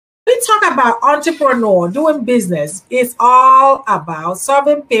talk about entrepreneur doing business, it's all about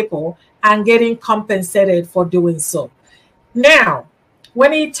serving people and getting compensated for doing so. Now,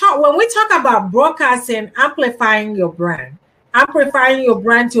 when we talk about broadcasting, amplifying your brand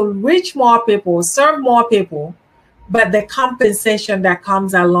to reach more people, serve more people, but the compensation that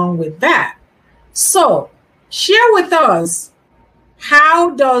comes along with that. So, share with us,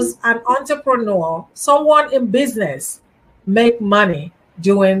 how does an entrepreneur, someone in business, make money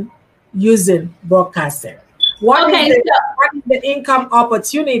doing using broadcasting? What is the income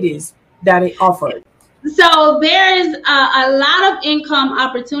opportunities that it offers? So there is a lot of income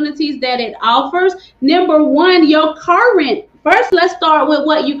opportunities that it offers. Number one, first let's start with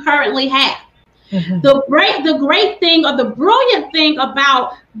what you currently have. Mm-hmm. The great thing, or the brilliant thing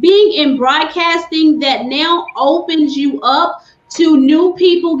about being in broadcasting, that now opens you up to new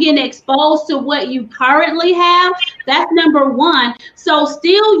people getting exposed to what you currently have. That's number one. So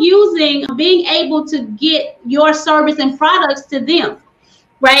still being able to get your service and products to them.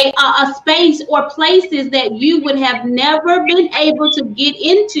 Right? A space or places that you would have never been able to get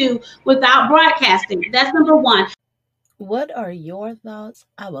into without broadcasting. That's number one. What are your thoughts?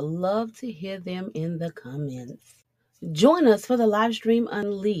 I would love to hear them in the comments. Join us for the live stream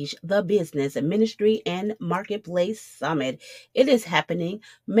Unleash the Business Ministry and Marketplace Summit. It is happening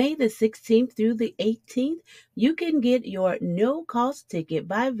May the 16th through the 18th. You can get your no-cost ticket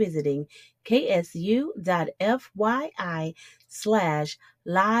by visiting ksu.fyi/live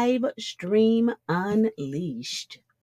stream unleashed.